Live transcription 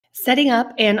Setting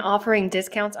up and offering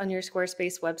discounts on your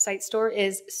Squarespace website store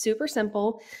is super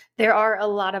simple. There are a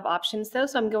lot of options though,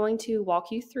 so I'm going to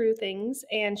walk you through things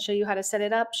and show you how to set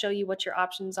it up, show you what your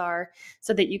options are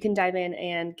so that you can dive in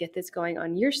and get this going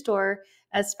on your store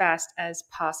as fast as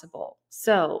possible.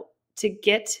 So to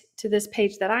get to this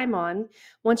page that I'm on,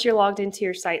 once you're logged into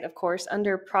your site, of course,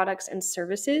 under products and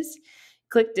services,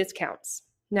 click discounts.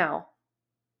 Now,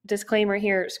 disclaimer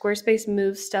here, Squarespace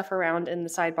moves stuff around in the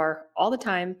sidebar all the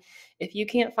time. If you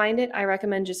can't find it, I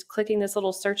recommend just clicking this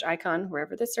little search icon,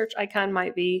 wherever the search icon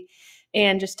might be,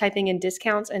 and just typing in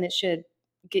discounts, and it should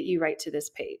get you right to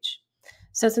this page.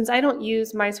 So since I don't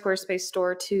use my Squarespace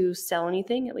store to sell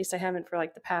anything, at least I haven't for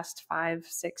like the past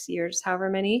 5-6 years, however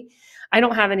many, I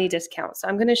don't have any discounts. So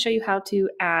I'm going to show you how to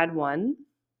add one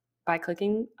by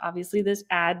clicking, obviously, this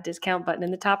add discount button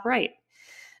in the top right.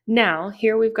 Now,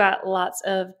 here we've got lots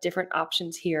of different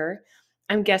options here.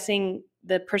 I'm guessing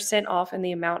the percent off and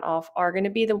the amount off are going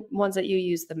to be the ones that you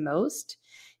use the most.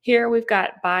 Here we've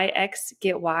got buy X,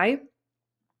 get Y.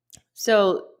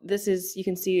 So this is, you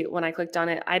can see when I clicked on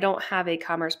it, I don't have a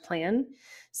commerce plan.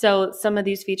 So some of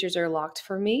these features are locked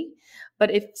for me. But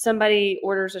if somebody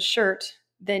orders a shirt,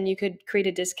 then you could create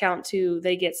a discount to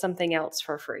they get something else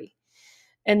for free.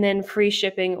 And then free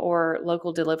shipping or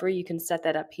local delivery, you can set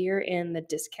that up here in the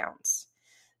discounts.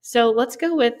 So let's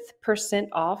go with percent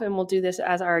off, and we'll do this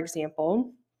as our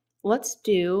example. Let's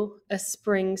do a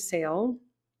spring sale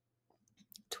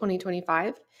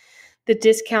 2025. The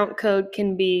discount code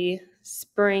can be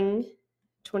spring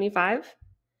 25.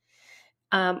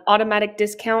 Automatic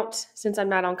discount, since I'm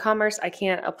not on commerce, I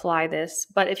can't apply this.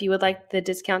 But if you would like the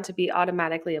discount to be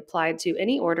automatically applied to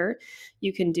any order,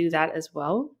 you can do that as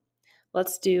well.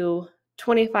 Let's do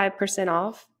 25%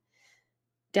 off.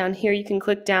 Down here, you can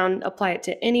click down, apply it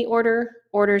to any order,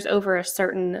 orders over a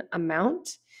certain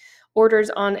amount, orders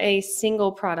on a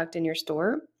single product in your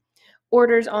store,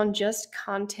 orders on just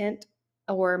content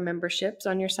or memberships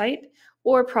on your site,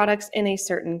 or products in a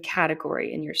certain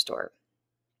category in your store.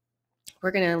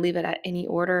 We're going to leave it at any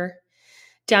order.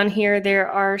 Down here, there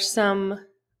are some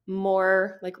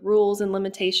more like rules and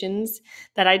limitations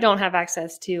that I don't have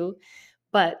access to.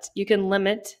 But you can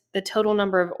limit the total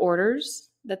number of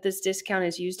orders that this discount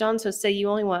is used on. So say you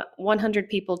only want 100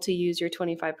 people to use your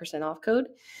 25% off code,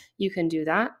 you can do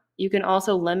that. You can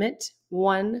also limit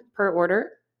one per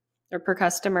order or per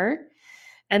customer,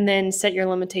 and then set your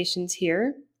limitations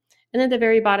here. And at the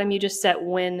very bottom, you just set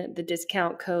when the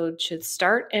discount code should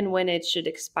start and when it should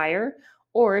expire,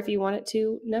 or if you want it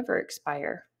to never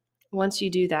expire. Once you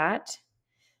do that,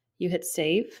 you hit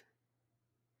save.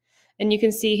 And you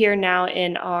can see here now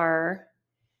in our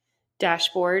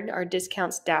dashboard, our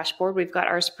discounts dashboard, we've got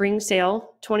our spring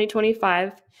sale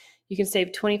 2025. You can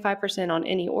save 25% on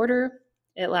any order.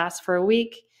 It lasts for a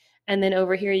week. And then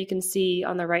over here, you can see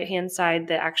on the right-hand side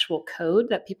the actual code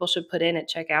that people should put in at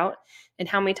checkout and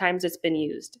how many times it's been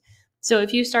used. So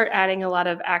if you start adding a lot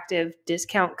of active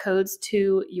discount codes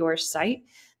to your site,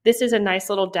 this is a nice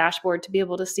little dashboard to be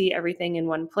able to see everything in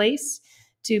one place,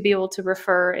 to be able to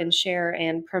refer and share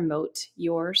and promote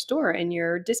your store and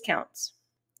your discounts.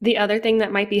 The other thing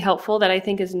that might be helpful that I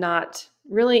think is not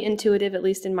really intuitive, at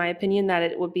least in my opinion, that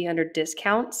it would be under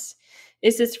discounts,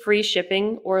 is this free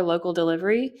shipping or local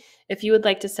delivery. If you would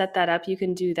like to set that up, you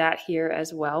can do that here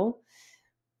as well.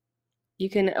 You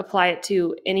can apply it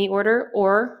to any order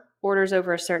or orders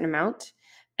over a certain amount.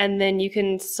 And then you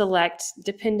can select,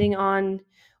 depending on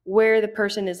where the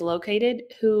person is located,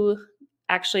 who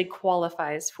actually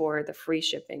qualifies for the free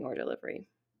shipping or delivery.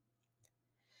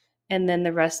 And then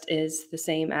the rest is the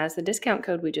same as the discount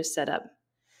code we just set up.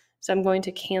 So I'm going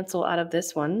to cancel out of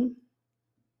this one.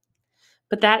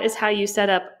 But that is how you set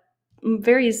up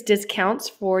various discounts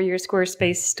for your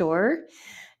Squarespace store.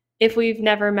 If we've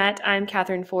never met, I'm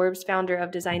Catherine Forbes, founder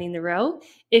of Designing the Row.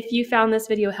 If you found this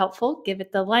video helpful, give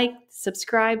it the like,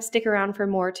 subscribe, stick around for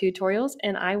more tutorials,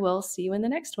 and I will see you in the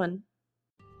next one.